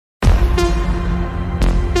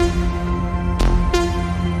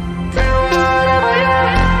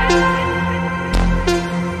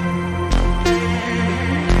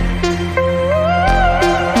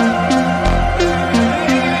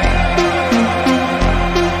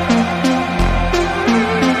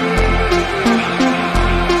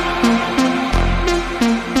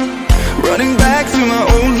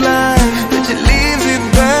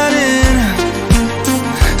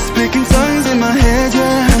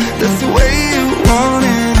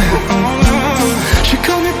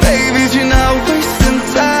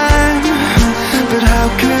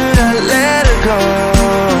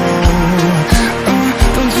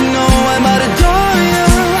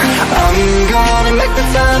make the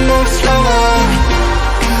time move slower.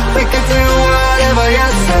 We can do whatever,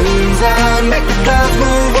 yeah, sun's out, make the clouds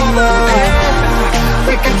move over.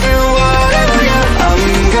 We can do whatever, yeah, I'm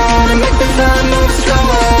gonna make the time move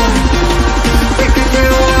slower. We can do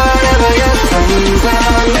whatever, yeah, sun's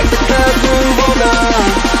out, make the clouds move over.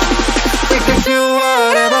 We can do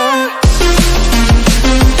whatever.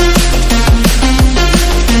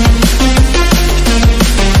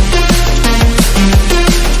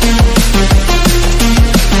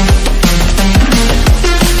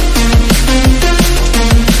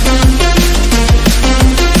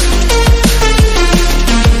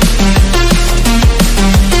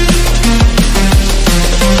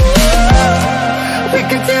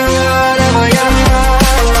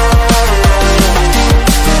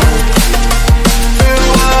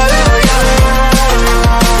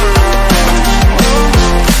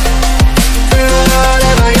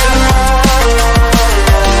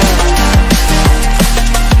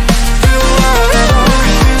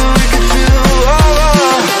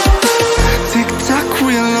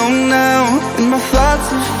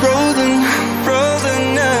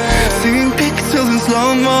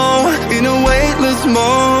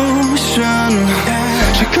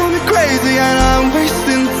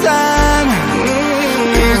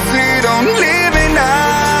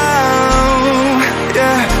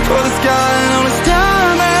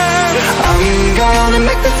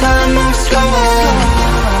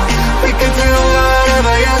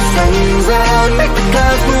 Make the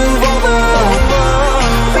clouds move